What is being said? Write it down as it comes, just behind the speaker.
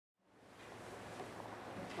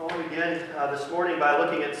I want to begin this morning by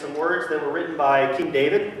looking at some words that were written by King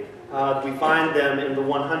David. We find them in the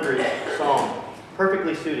 100th Psalm,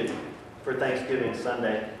 perfectly suited for Thanksgiving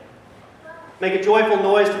Sunday. Make a joyful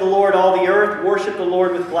noise to the Lord, all the earth. Worship the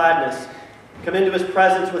Lord with gladness. Come into His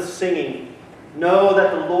presence with singing. Know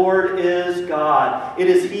that the Lord is God. It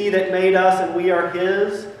is He that made us, and we are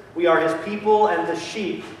His. We are His people and the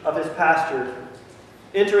sheep of His pasture.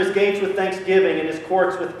 Enter His gates with thanksgiving and His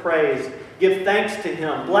courts with praise. Give thanks to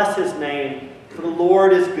Him. Bless His name, for the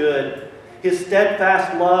Lord is good. His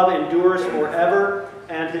steadfast love endures forever,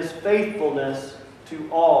 and His faithfulness to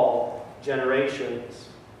all generations.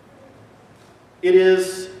 It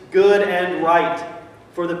is good and right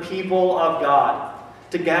for the people of God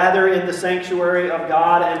to gather in the sanctuary of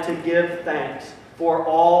God and to give thanks for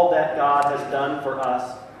all that God has done for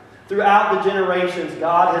us. Throughout the generations,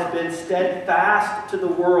 God has been steadfast to the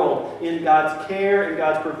world in God's care and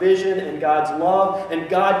God's provision and God's love, and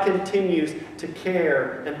God continues to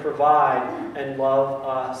care and provide and love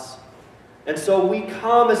us. And so we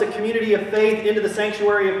come as a community of faith into the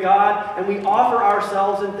sanctuary of God, and we offer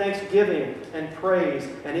ourselves in thanksgiving and praise,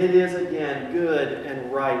 and it is again good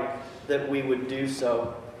and right that we would do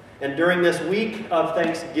so. And during this week of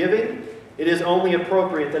Thanksgiving, it is only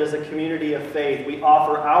appropriate that as a community of faith, we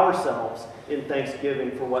offer ourselves in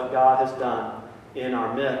thanksgiving for what God has done in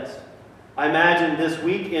our midst. I imagine this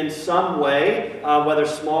week in some way, whether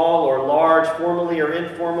small or large, formally or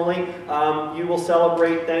informally, you will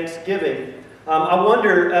celebrate Thanksgiving. I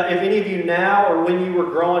wonder if any of you now or when you were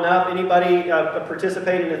growing up, anybody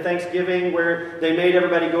participated in a Thanksgiving where they made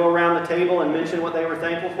everybody go around the table and mention what they were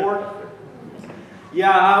thankful for? Yeah,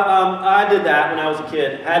 I did that when I was a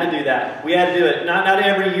kid. Had to do that. We had to do it. Not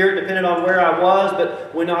every year, it depended on where I was,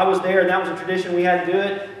 but when I was there and that was a tradition, we had to do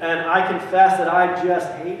it. And I confess that I just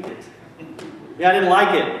hated it. Yeah, I didn't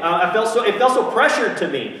like it. It felt so pressured to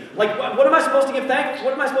me. Like, what am I supposed to give thanks?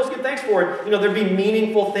 What am I supposed to give thanks for? You know, there'd be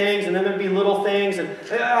meaningful things, and then there'd be little things, and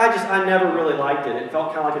I never really liked it. It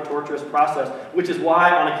felt kind of like a torturous process, which is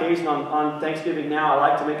why, on occasion, on Thanksgiving now,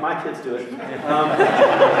 I like to make my kids do it.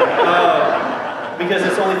 Because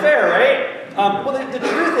it's only fair, right? Well, the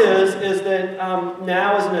truth is that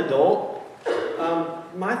now as an adult,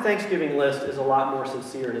 my Thanksgiving list is a lot more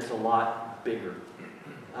sincere and it's a lot bigger.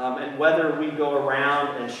 And whether we go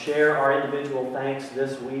around and share our individual thanks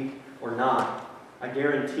this week or not, I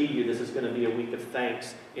guarantee you this is going to be a week of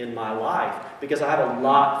thanks in my life because I have a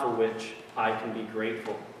lot for which I can be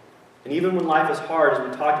grateful. And even when life is hard, as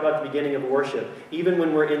we talked about at the beginning of worship, even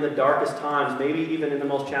when we're in the darkest times, maybe even in the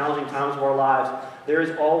most challenging times of our lives, there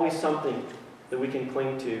is always something that we can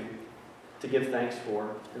cling to give thanks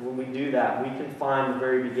for. And when we do that, we can find the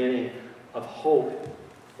very beginning of hope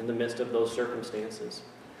in the midst of those circumstances.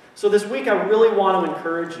 So this week, I really want to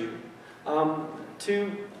encourage you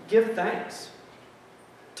to give thanks.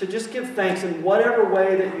 To just give thanks in whatever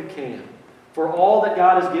way that you can for all that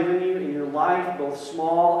God has given you in your life, both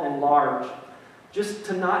small and large. Just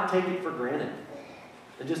to not take it for granted.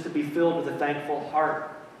 And just to be filled with a thankful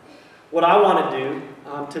heart. What I want to do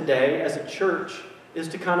today as a church is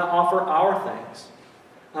to kind of offer our thanks.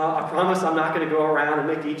 I promise I'm not going to go around and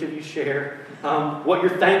make each of you share what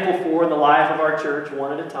you're thankful for in the life of our church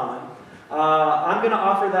one at a time. I'm going to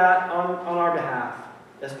offer that on our behalf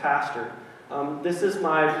as pastor. This is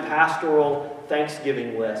my pastoral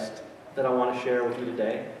Thanksgiving list that I want to share with you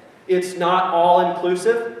today. It's not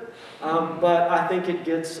all-inclusive, but I think it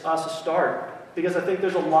gets us a start. Because I think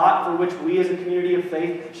there's a lot for which we as a community of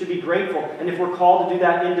faith should be grateful. And if we're called to do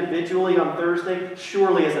that individually on Thursday,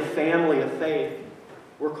 surely as a family of faith,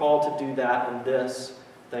 we're called to do that on this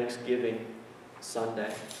Thanksgiving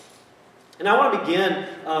Sunday. And I want to begin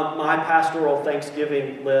my pastoral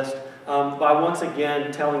Thanksgiving list by once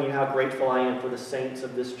again telling you how grateful I am for the saints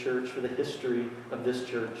of this church, for the history of this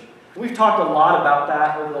church. We've talked a lot about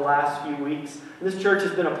that over the last few weeks. This church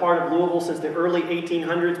has been a part of Louisville since the early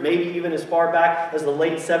 1800s, maybe even as far back as the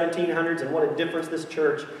late 1700s, and what a difference this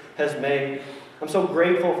church has made. I'm so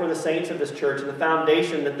grateful for the saints of this church and the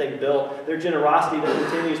foundation that they built, their generosity that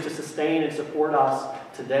continues to sustain and support us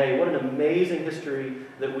today. What an amazing history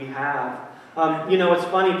that we have. You know, it's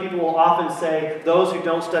funny, people will often say those who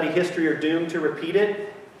don't study history are doomed to repeat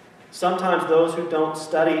it. Sometimes those who don't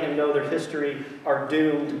study and know their history are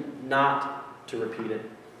doomed not to repeat it.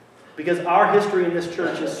 Because our history in this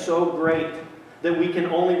church is so great that we can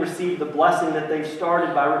only receive the blessing that they've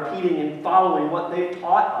started by repeating and following what they've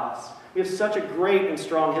taught us. We have such a great and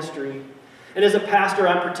strong history. And as a pastor,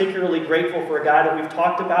 I'm particularly grateful for a guy that we've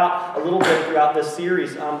talked about a little bit throughout this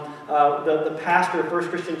series. The pastor of First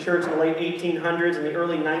Christian Church in the late 1800s and the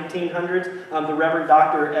early 1900s, the Reverend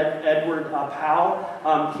Dr. Edward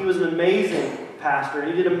Powell. He was an amazing pastor,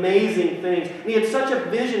 and he did amazing things. And he had such a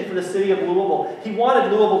vision for the city of Louisville. He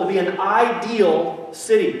wanted Louisville to be an ideal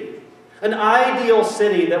city. An ideal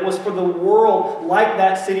city that was for the world like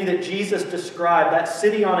that city that Jesus described, that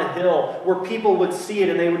city on a hill where people would see it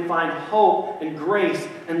and they would find hope and grace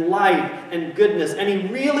and life and goodness. And he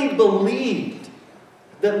really believed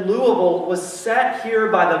that Louisville was set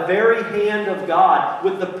here by the very hand of God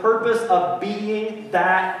with the purpose of being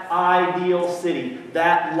that ideal city,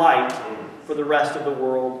 that light for the rest of the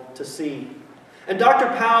world to see. And Dr.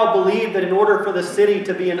 Powell believed that in order for the city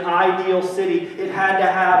to be an ideal city, it had to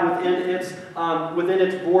have within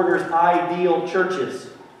its borders ideal churches.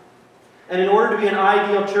 And in order to be an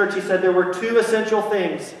ideal church, he said there were two essential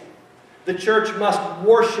things. The church must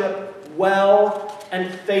worship well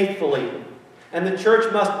and faithfully. And the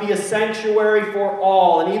church must be a sanctuary for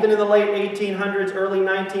all. And even in the late 1800s, early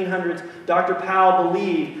 1900s, Dr. Powell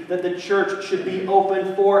believed that the church should be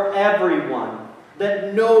open for everyone.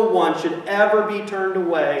 That no one should ever be turned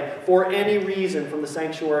away for any reason from the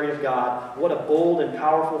sanctuary of God. What a bold and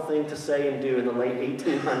powerful thing to say and do in the late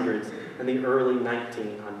 1800s and the early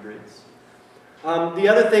 1900s. The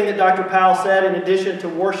other thing that Dr. Powell said, in addition to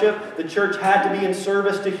worship, the church had to be in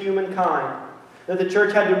service to humankind. That the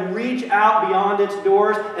church had to reach out beyond its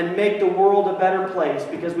doors and make the world a better place,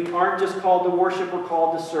 because we aren't just called to worship, we're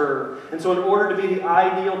called to serve. And so in order to be the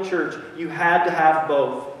ideal church, you had to have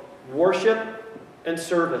both. Worship and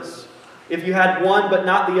service. If you had one but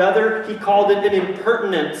not the other, he called it an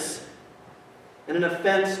impertinence and an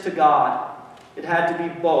offense to God. It had to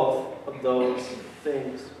be both of those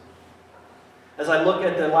things. As I look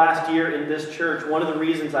at the last year in this church, one of the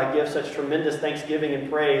reasons I give such tremendous thanksgiving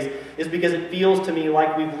and praise is because it feels to me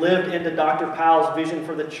like we've lived into Dr. Powell's vision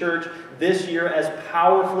for the church this year as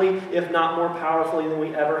powerfully, if not more powerfully, than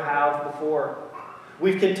we ever have before.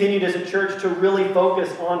 We've continued as a church to really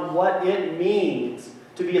focus on what it means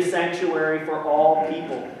to be a sanctuary for all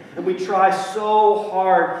people. And we try so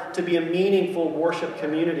hard to be a meaningful worship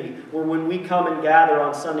community where when we come and gather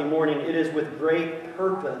on Sunday morning, it is with great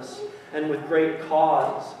purpose and with great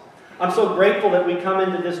cause. I'm so grateful that we come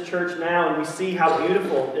into this church now and we see how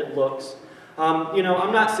beautiful it looks. I'm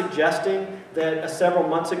not suggesting that several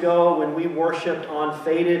months ago when we worshiped on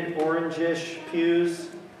faded orangish pews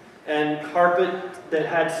and carpet that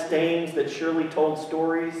had stains that surely told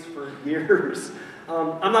stories for years.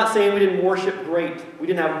 I'm not saying we didn't worship great. We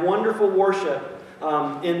didn't have wonderful worship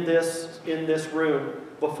in this room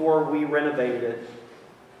before we renovated it.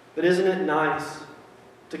 But isn't it nice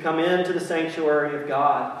to come into the sanctuary of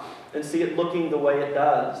God and see it looking the way it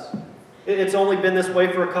does? It's only been this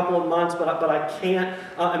way for a couple of months, but I can't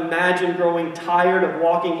imagine growing tired of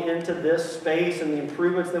walking into this space and the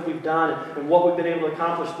improvements that we've done and what we've been able to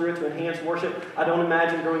accomplish through it to enhance worship. I don't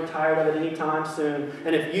imagine growing tired of it anytime soon.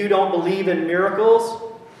 And if you don't believe in miracles,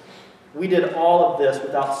 we did all of this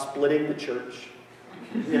without splitting the church.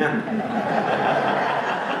 Yeah.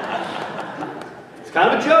 It's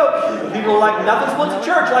kind of a joke. People are like, nothing splits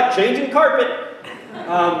the church, like changing carpet.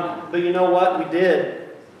 But you know what? We did.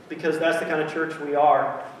 Because that's the kind of church we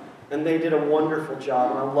are. And they did a wonderful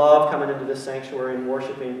job. And I love coming into this sanctuary and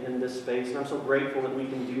worshiping in this space. And I'm so grateful that we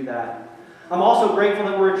can do that. I'm also grateful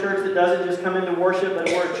that we're a church that doesn't just come into worship, but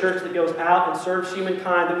we're a church that goes out and serves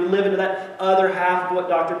humankind, that we live into that other half of what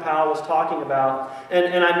Dr. Powell was talking about.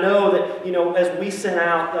 And I know that, as we send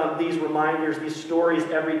out these reminders, these stories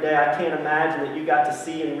every day, I can't imagine that you got to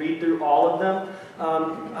see and read through all of them.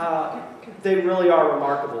 They really are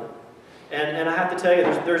remarkable. And I have to tell you,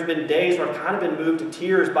 there's been days where I've kind of been moved to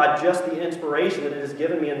tears by just the inspiration that it has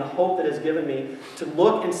given me and the hope that it has given me to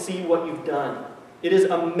look and see what you've done. It is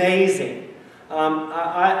amazing.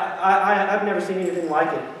 I've never seen anything like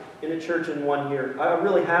it in a church in 1 year. I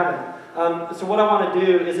really haven't. So what I want to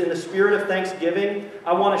do is, in the spirit of Thanksgiving,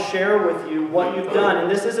 I want to share with you what you've done. And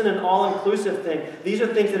this isn't an all-inclusive thing. These are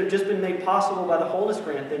things that have just been made possible by the Wholeness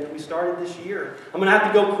Grant thing that we started this year. I'm going to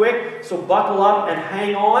have to go quick, so buckle up and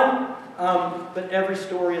hang on. But every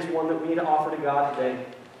story is one that we need to offer to God today,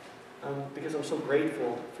 because I'm so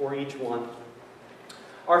grateful for each one.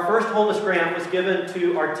 Our first Wholeness Grant was given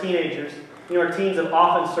to our teenagers. Our teens have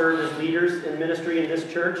often served as leaders in ministry in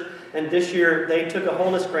this church, and this year they took a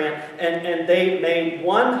Wholeness Grant, and they made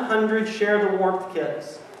 100 Share the Warmth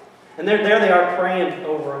kits. And there they are praying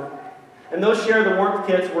over them. And those Share the Warmth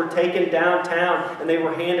kits were taken downtown, and they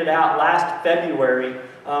were handed out last February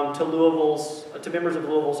to members of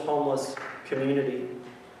Louisville's homeless community.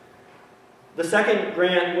 The second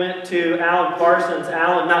grant went to Alan Parsons.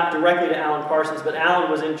 Alan, not directly to Alan Parsons, but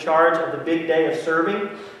Alan was in charge of the big day of serving.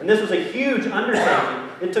 And this was a huge undertaking.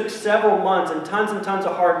 It took several months and tons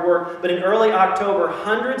of hard work. But in early October,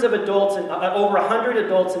 hundreds of adults, and over 100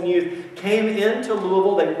 adults and youth came into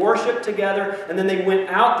Louisville. They worshiped together, and then they went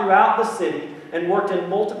out throughout the city and worked in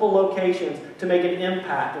multiple locations to make an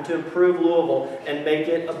impact and to improve Louisville and make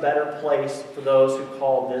it a better place for those who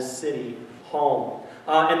call this city home.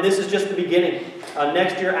 And this is just the beginning.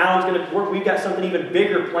 Next year, Alan's going to work. We've got something even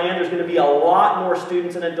bigger planned. There's going to be a lot more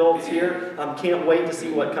students and adults here. Can't wait to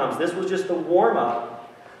see what comes. This was just the warm-up.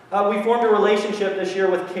 We formed a relationship this year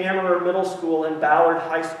with Cameron Middle School and Ballard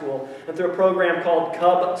High School. And through a program called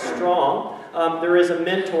Cub Strong, there is a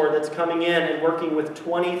mentor that's coming in and working with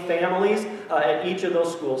 20 families at each of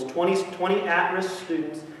those schools, 20 at-risk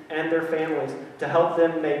students and their families, to help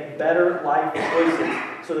them make better life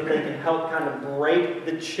choices so that they can help kind of break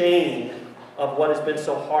the chain of what has been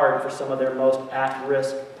so hard for some of their most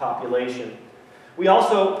at-risk population. We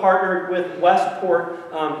also partnered with Westport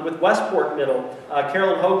Middle.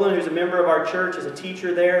 Carolyn Hoagland, who's a member of our church, is a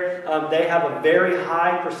teacher there. They have a very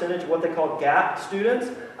high percentage of what they call GAP students,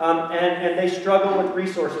 and they struggle with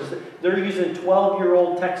resources. They're using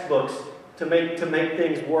 12-year-old textbooks to make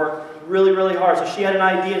things work really, really hard. So she had an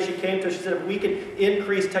idea, and she came to us. She said, if we could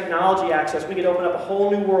increase technology access, we could open up a whole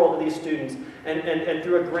new world to these students. And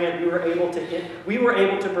through a grant, we were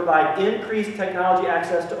able to provide increased technology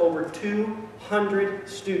access to over 200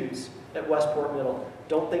 students at Westport Middle.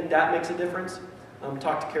 Don't think that makes a difference?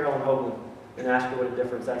 Talk to Carolyn Hoagland and ask her what a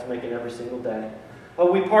difference that's making every single day.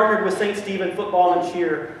 We partnered with St. Stephen Football and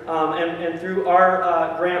Cheer, and through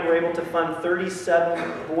our grant, we're able to fund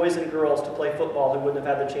 37 boys and girls to play football who wouldn't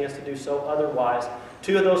have had the chance to do so otherwise.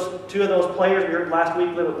 Two of those players we heard last week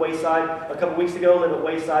live at Wayside. A couple weeks ago, live at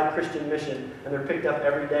Wayside Christian Mission, and they're picked up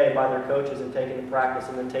every day by their coaches and taken to practice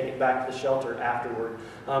and then taken back to the shelter afterward.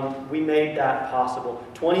 We made that possible.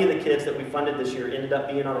 20 of the kids that we funded this year ended up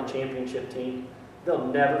being on a championship team. They'll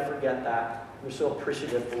never forget that. We're so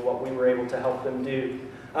appreciative for what we were able to help them do.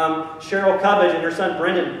 Cheryl Cubbage and her son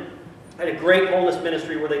Brendan had a great wholeness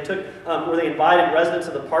ministry where they invited residents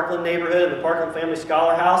of the Parkland neighborhood and the Parkland Family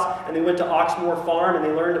Scholar House, and they went to Oxmoor Farm and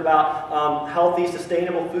they learned about healthy,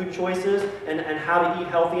 sustainable food choices and how to eat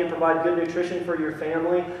healthy and provide good nutrition for your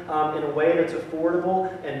family in a way that's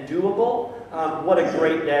affordable and doable. What a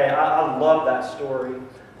great day. I love that story.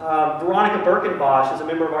 Veronica Birkenbosch is a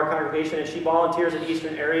member of our congregation, and she volunteers at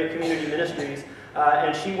Eastern Area Community Ministries,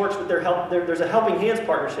 and she works with there's a Helping Hands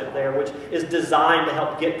partnership there, which is designed to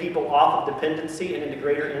help get people off of dependency and into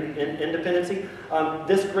greater independency.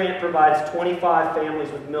 This grant provides 25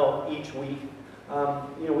 families with milk each week.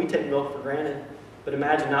 We take milk for granted, but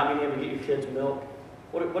imagine not being able to get your kids milk.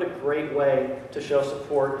 What a great way to show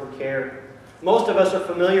support and care. Most of us are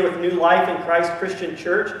familiar with New Life in Christ Christian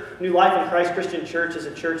Church. New Life in Christ Christian Church is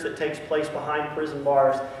a church that takes place behind prison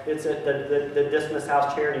bars. It's at the Dismas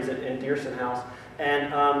House Charities in Dearson House.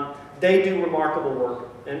 And they do remarkable work,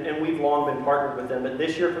 and we've long been partnered with them. But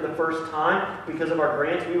this year, for the first time, because of our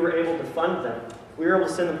grants, we were able to fund them. We were able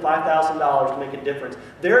to send them $5,000 to make a difference.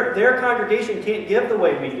 Their congregation can't give the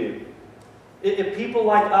way we do. If people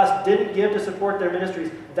like us didn't give to support their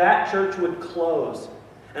ministries, that church would close.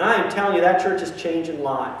 And I am telling you, that church is changing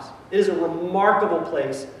lives. It is a remarkable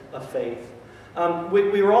place of faith.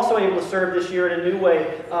 We were also able to serve this year in a new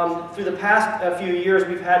way. Through the past few years,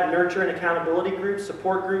 we've had nurture and accountability groups,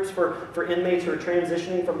 support groups for inmates who are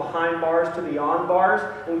transitioning from behind bars to beyond bars.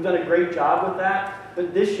 And we've done a great job with that.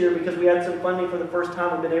 But this year, because we had some funding for the first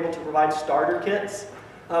time, we've been able to provide starter kits.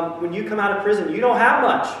 When you come out of prison, you don't have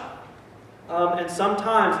much. And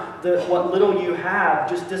sometimes what little you have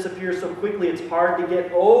just disappears so quickly it's hard to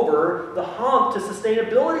get over the hump to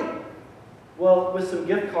sustainability. Well, with some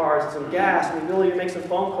gift cards, some gas, and the ability to make some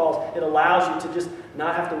phone calls, it allows you to just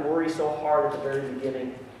not have to worry so hard at the very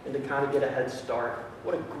beginning and to kind of get a head start.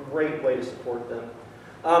 What a great way to support them.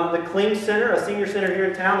 The Clean Center, a senior center here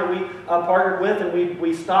in town that we partnered with, and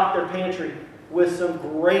we stocked their pantry with some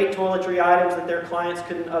great toiletry items that their clients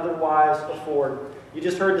couldn't otherwise afford. You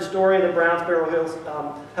just heard the story of the Brownsboro Hills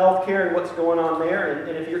Healthcare and what's going on there.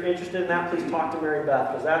 And if you're interested in that, please talk to Mary Beth,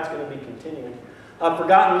 because that's going to be continuing.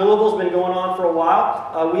 Forgotten Louisville's been going on for a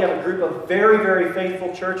while. We have a group of very, very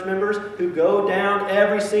faithful church members who go down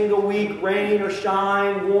every single week, rain or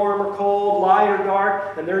shine, warm or cold, light or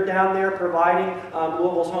dark, and they're down there providing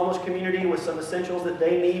Louisville's homeless community with some essentials that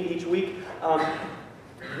they need each week.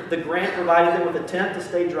 The grant provided them with a tent to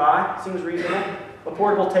stay dry. Seems reasonable. A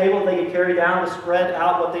portable table they can carry down to spread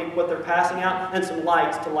out what they're passing out, and some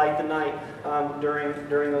lights to light the night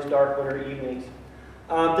during those dark winter evenings.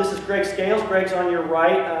 This is Greg Scales. Greg's on your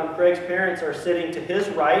right. Greg's parents are sitting to his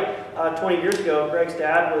right. 20 years ago, Greg's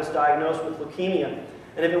dad was diagnosed with leukemia.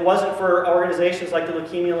 And if it wasn't for organizations like the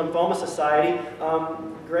Leukemia Lymphoma Society,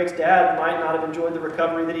 Greg's dad might not have enjoyed the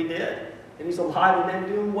recovery that he did. And he's alive and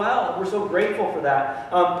doing well. We're so grateful for that.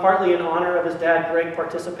 Partly in honor of his dad, Greg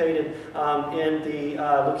participated in the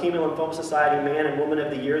Leukemia Lymphoma Society Man and Woman of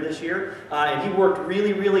the Year this year. And he worked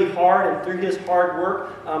really, really hard. And through his hard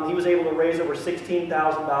work, he was able to raise over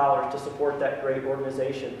 $16,000 to support that great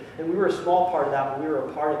organization. And we were a small part of that, but we were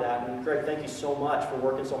a part of that. And Greg, thank you so much for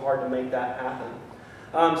working so hard to make that happen.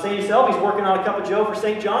 Sandy Selby's working on a cup of joe for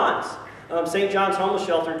St. John's. St. John's Homeless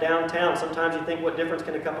Shelter downtown. Sometimes you think, what difference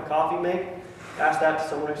can a cup of coffee make? Ask that to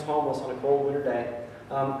someone who's homeless on a cold winter day.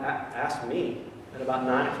 Ask me at about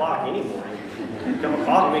 9 o'clock any morning. A cup of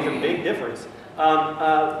coffee makes a big difference.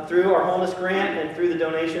 Through our homeless grant and through the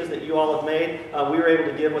donations that you all have made, we were able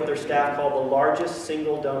to give what their staff called the largest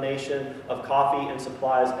single donation of coffee and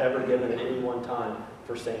supplies ever given at any one time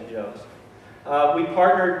for St. Joe's. We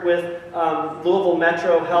partnered with Louisville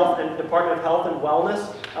Metro Health and Department of Health and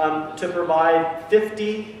Wellness to provide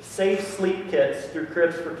 50 safe sleep kits through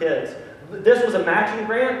Cribs for Kids. This was a matching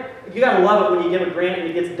grant. You gotta love it when you give a grant and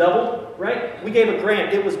it gets doubled, right? We gave a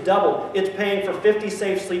grant, it was doubled. It's paying for 50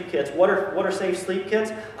 safe sleep kits. What are safe sleep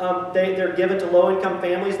kits? They're given to low-income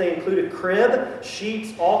families. They include a crib,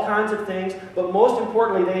 sheets, all kinds of things. But most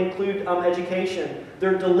importantly, they include education.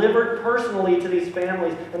 They're delivered personally to these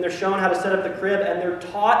families, and they're shown how to set up the crib, and they're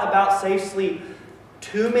taught about safe sleep.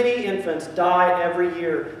 Too many infants die every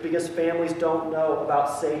year because families don't know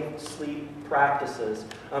about safe sleep practices.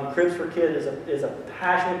 Cribs for Kids is a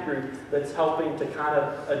passionate group that's helping to kind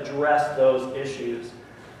of address those issues.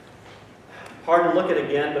 Hard to look at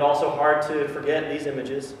again, but also hard to forget these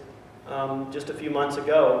images. Just a few months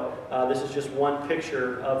ago, this is just one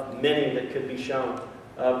picture of many that could be shown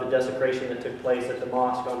of the desecration that took place at the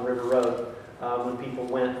mosque on River Road when people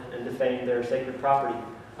went and defamed their sacred property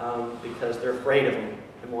because they're afraid of them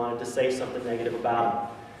and wanted to say something negative about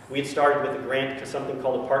them. We had started with a grant to something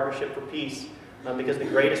called a Partnership for Peace because the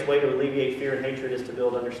greatest way to alleviate fear and hatred is to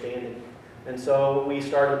build understanding. And so we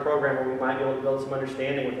started a program where we might be able to build some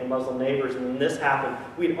understanding with our Muslim neighbors. And when this happened,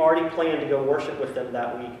 we'd already planned to go worship with them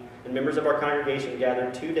that week. And members of our congregation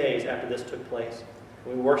gathered 2 days after this took place.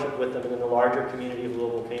 We worshiped with them, and then the larger community of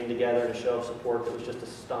Louisville came together in a show of support that was just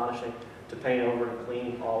astonishing to paint over and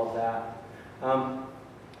clean all of that.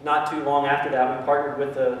 Not too long after that, we partnered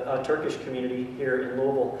with a Turkish community here in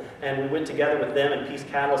Louisville, and we went together with them and Peace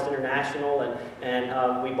Catalyst International,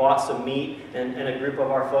 and we bought some meat, and a group of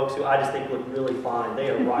our folks who I just think look really fine. They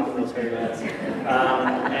are rocking those hairnets.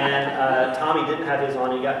 Tommy didn't have his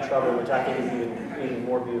on. He got in trouble, which I think is even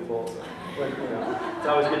more beautiful. But, you know, it's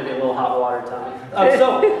always going to be a little hot water,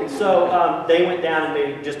 Tommy. So they went down and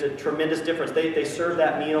made just a tremendous difference. They served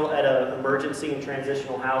that meal at an emergency and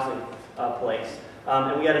transitional housing place.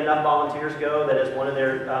 And we had enough volunteers go that, as one of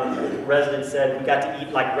their residents said, we got to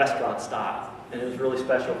eat like restaurant style. And it was really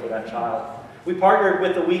special for that child. We partnered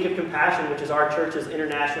with the Week of Compassion, which is our church's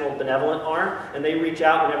international benevolent arm, and they reach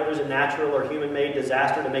out whenever there's a natural or human-made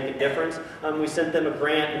disaster to make a difference. We sent them a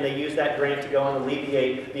grant, and they used that grant to go and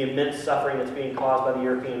alleviate the immense suffering that's being caused by the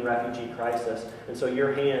European refugee crisis. And so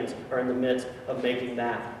your hands are in the midst of making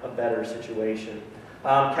that a better situation.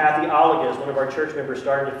 Kathy Oligas, one of our church members,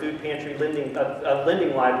 started a food pantry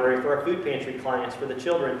lending library for our food pantry clients for the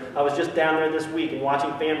children. I was just down there this week, and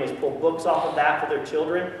watching families pull books off of that for their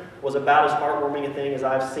children was about as heartwarming a thing as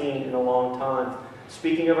I've seen in a long time.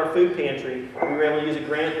 Speaking of our food pantry, we were able to use a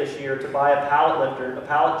grant this year to buy a pallet lifter, a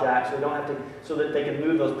pallet jack, so that they can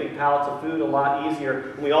move those big pallets of food a lot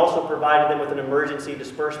easier. And we also provided them with an emergency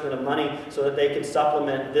disbursement of money so that they could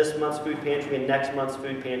supplement this month's food pantry and next month's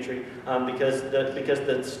food pantry because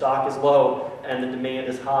the stock is low and the demand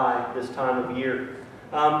is high this time of year.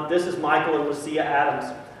 This is Michael and Lucia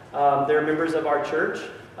Adams. They're members of our church.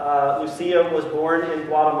 Lucia was born in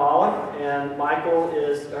Guatemala, and Michael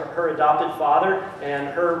is her adopted father, and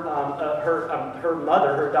her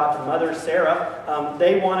adopted mother, Sarah.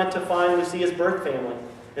 They wanted to find Lucia's birth family,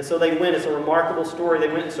 and so they went. It's a remarkable story. They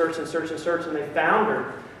went and searched and searched and searched, and they found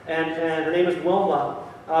her. And her name is Wilma.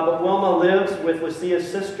 But Wilma lives with Lucia's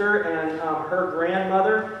sister and her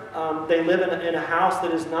grandmother. They live in a house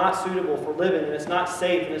that is not suitable for living, and it's not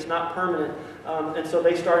safe, and it's not permanent. And so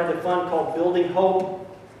they started a fund called Building Hope,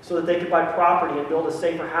 so that they could buy property and build a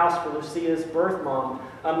safer house for Lucia's birth mom.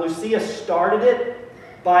 Lucia started it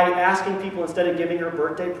by asking people, instead of giving her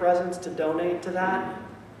birthday presents, to donate to that.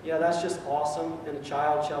 Yeah, that's just awesome. And a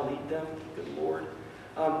child shall lead them. Good Lord.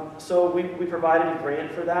 So we provided a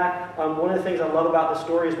grant for that. One of the things I love about the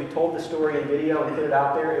story is we told the story in video and put it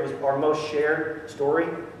out there. It was our most shared story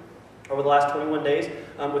over the last 21 days.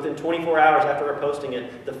 Within 24 hours after we're posting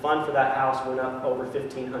it, the fund for that house went up over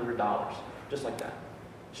 $1,500. Just like that.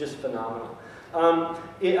 It's just phenomenal.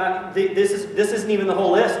 This isn't even the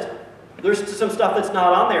whole list. There's some stuff that's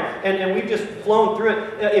not on there, and we've just flown through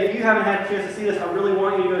it. If you haven't had a chance to see this, I really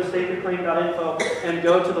want you to go to stateofclaim.info and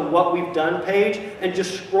go to the What We've Done page and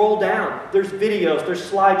just scroll down. There's videos, there's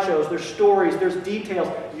slideshows, there's stories, there's details.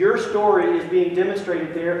 Your story is being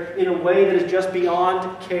demonstrated there in a way that is just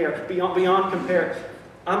beyond care, beyond compare.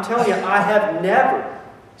 I'm telling you, I have never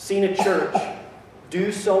seen a church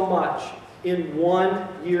do so much in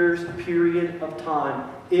 1 year's period of time.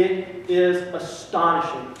 It is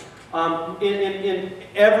astonishing. In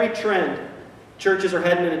every trend, churches are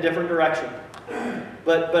heading in a different direction.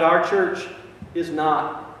 But our church is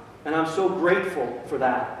not. And I'm so grateful for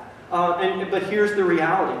that. But here's the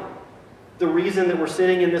reality. The reason that we're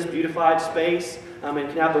sitting in this beautified space and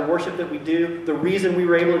can have the worship that we do, the reason we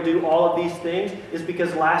were able to do all of these things is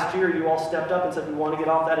because last year you all stepped up and said we want to get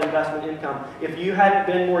off that investment income. If you hadn't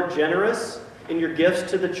been more generous in your gifts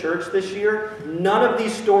to the church this year, none of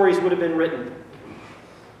these stories would have been written.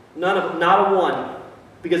 Not a one.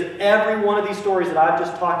 Because every one of these stories that I've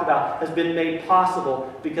just talked about has been made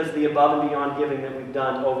possible because of the above and beyond giving that we've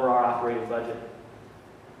done over our operating budget.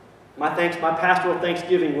 My pastoral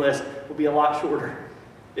Thanksgiving list would be a lot shorter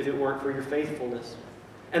if it weren't for your faithfulness.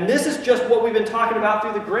 And this is just what we've been talking about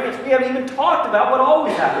through the grants. We haven't even talked about what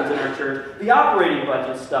always happens in our church, the operating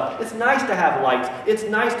budget stuff. It's nice to have lights. It's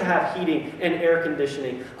nice to have heating and air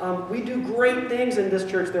conditioning. We do great things in this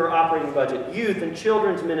church, their operating budget. Youth and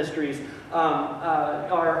children's ministries,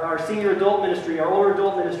 our senior adult ministry, our older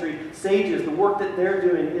adult ministry, Sages, the work that they're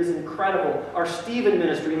doing is incredible. Our Stephen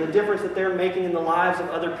ministry and the difference that they're making in the lives of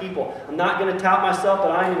other people. I'm not going to tout myself, but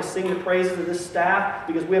I'm going to sing the praises of this staff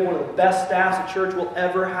because we have one of the best staffs a church will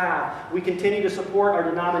ever have. We continue to support our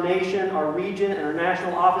denomination, our region, and our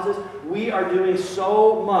national offices. We are doing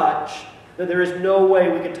so much that there is no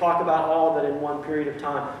way we could talk about all of it in one period of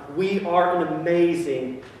time. We are an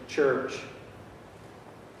amazing church.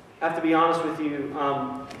 I have to be honest with you,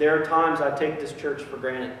 there are times I take this church for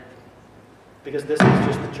granted because this is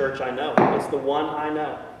just the church I know. It's the one I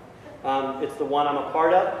know. It's the one I'm a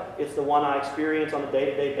part of. It's the one I experience on a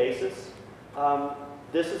day-to-day basis.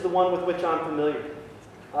 This is the one with which I'm familiar.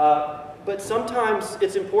 But sometimes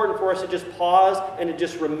it's important for us to just pause and to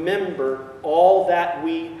just remember all that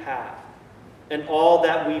we have and all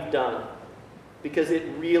that we've done because it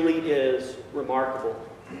really is remarkable.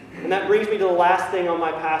 And that brings me to the last thing on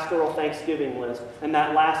my pastoral Thanksgiving list, and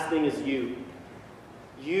that last thing is you.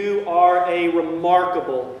 You are a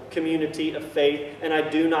remarkable community of faith, and I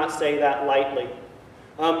do not say that lightly.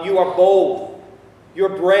 You are bold,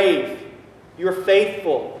 you're brave, you're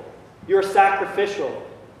faithful, you're sacrificial.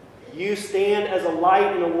 You stand as a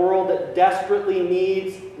light in a world that desperately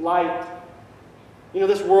needs light. You know,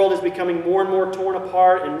 this world is becoming more and more torn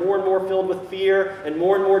apart and more filled with fear and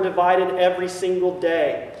more divided every single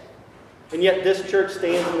day. And yet this church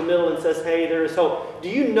stands in the middle and says, hey, there is hope. Do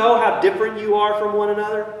you know how different you are from one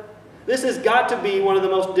another? This has got to be one of the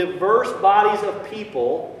most diverse bodies of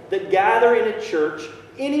people that gather in a church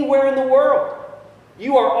anywhere in the world.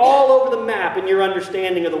 You are all over the map in your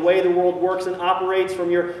understanding of the way the world works and operates, from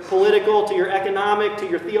your political to your economic to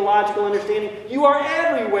your theological understanding. You are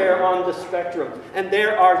everywhere on the spectrum. And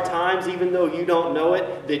there are times, even though you don't know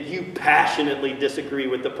it, that you passionately disagree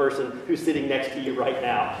with the person who's sitting next to you right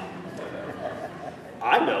now.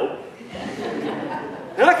 I know.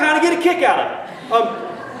 And I kind of get a kick out of it.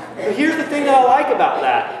 But here's the thing that I like about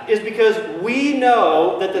that, is because we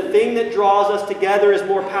know that the thing that draws us together is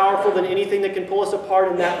more powerful than anything that can pull us apart,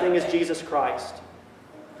 and that thing is Jesus Christ.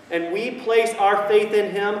 And we place our faith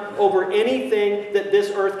in Him over anything that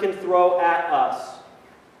this earth can throw at us.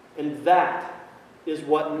 And that is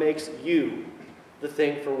what makes you the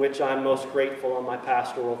thing for which I'm most grateful on my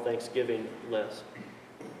pastoral Thanksgiving list.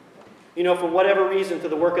 You know, for whatever reason, through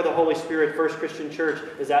the work of the Holy Spirit, First Christian Church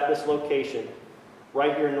is at this location,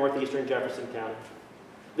 right here in northeastern Jefferson County.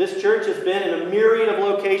 This church has been in a myriad of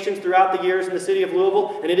locations throughout the years in the city of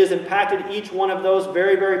Louisville, and it has impacted each one of those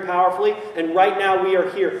very, very powerfully. And right now we are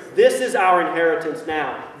here. This is our inheritance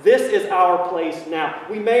now. This is our place now.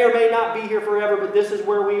 We may or may not be here forever, but this is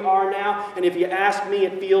where we are now. And if you ask me,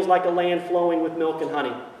 it feels like a land flowing with milk and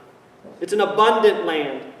honey. It's an abundant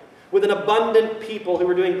land with an abundant people who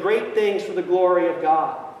are doing great things for the glory of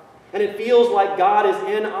God. And it feels like God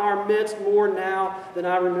is in our midst more now than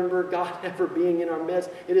I remember God ever being in our midst.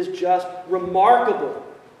 It is just remarkable.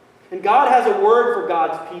 And God has a word for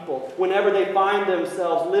God's people whenever they find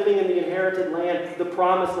themselves living in the inherited land, the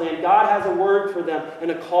promised land. God has a word for them and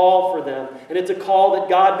a call for them. And it's a call that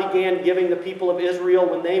God began giving the people of Israel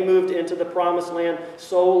when they moved into the promised land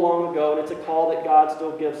so long ago. And it's a call that God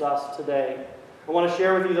still gives us today. I want to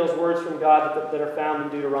share with you those words from God that are found in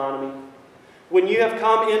Deuteronomy. When you have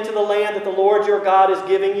come into the land that the Lord your God is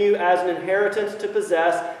giving you as an inheritance to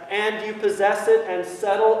possess, and you possess it and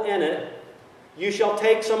settle in it, you shall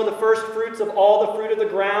take some of the first fruits of all the fruit of the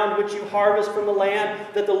ground which you harvest from the land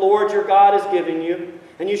that the Lord your God is giving you,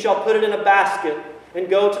 and you shall put it in a basket and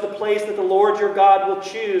go to the place that the Lord your God will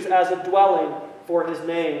choose as a dwelling for His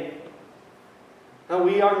name. Now,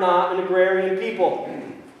 we are not an agrarian people.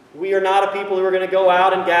 We are not a people who are going to go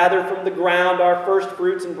out and gather from the ground our first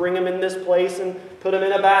fruits and bring them in this place and put them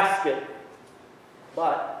in a basket.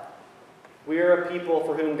 But we are a people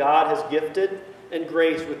for whom God has gifted and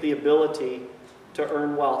graced with the ability to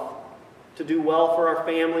earn wealth, to do well for our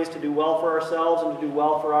families, to do well for ourselves, and to do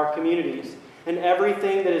well for our communities. And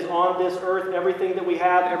everything that is on this earth, everything that we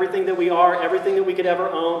have, everything that we are, everything that we could ever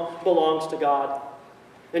own belongs to God.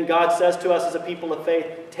 And God says to us as a people of faith,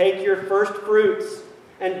 take your first fruits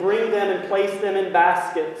and bring them and place them in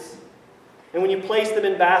baskets. And when you place them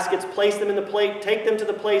in baskets, place them in the plate, take them to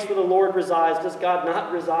the place where the Lord resides. Does God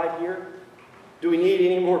not reside here? Do we need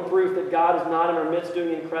any more proof that God is not in our midst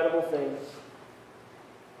doing incredible things?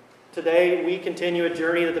 Today, we continue a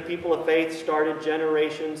journey that the people of faith started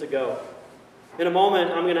generations ago. In a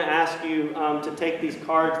moment, I'm going to ask you to take these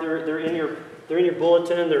cards. They're in your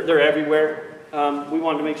bulletin. They're everywhere. We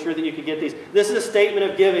wanted to make sure that you could get these. This is a statement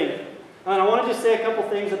of giving. And I want to just say a couple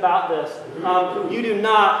things about this. You do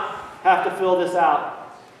not have to fill this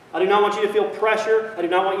out. I do not want you to feel pressure. I do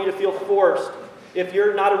not want you to feel forced. If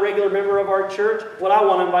you're not a regular member of our church, what I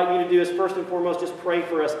want to invite you to do is first and foremost just pray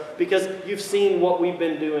for us, because you've seen what we've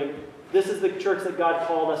been doing. This is the church that God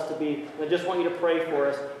called us to be. And I just want you to pray for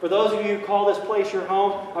us. For those of you who call this place your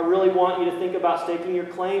home, I really want you to think about staking your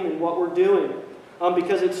claim in what we're doing,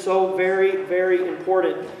 because it's so very, very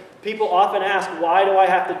important. People often ask, why do I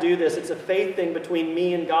have to do this? It's a faith thing between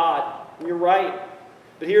me and God. And you're right.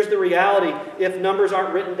 But here's the reality. If numbers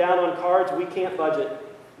aren't written down on cards, we can't budget.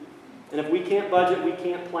 And if we can't budget, we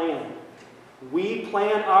can't plan. We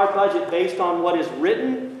plan our budget based on what is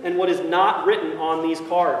written and what is not written on these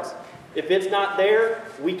cards. If it's not there,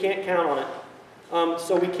 we can't count on it.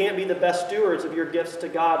 So we can't be the best stewards of your gifts to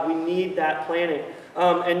God. We need that planning.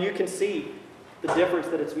 And you can see the difference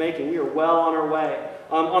that it's making. We are well on our way.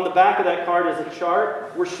 On the back of that card is a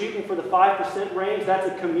chart. We're shooting for the 5% range. That's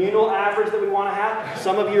a communal average that we want to have.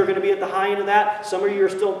 Some of you are going to be at the high end of that. Some of you are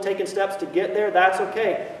still taking steps to get there. That's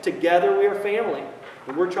okay. Together we are family.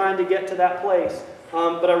 And we're trying to get to that place.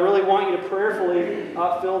 But I really want you to prayerfully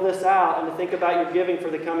fill this out and to think about your giving for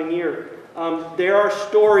the coming year. There are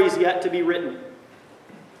stories yet to be written.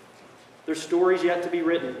 There's stories yet to be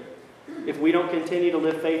written. If we don't continue to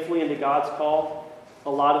live faithfully into God's call, a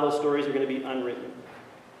lot of those stories are going to be unwritten.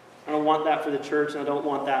 I don't want that for the church, and I don't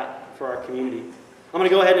want that for our community. I'm going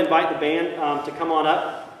to go ahead and invite the band to come on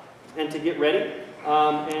up and to get ready.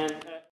 And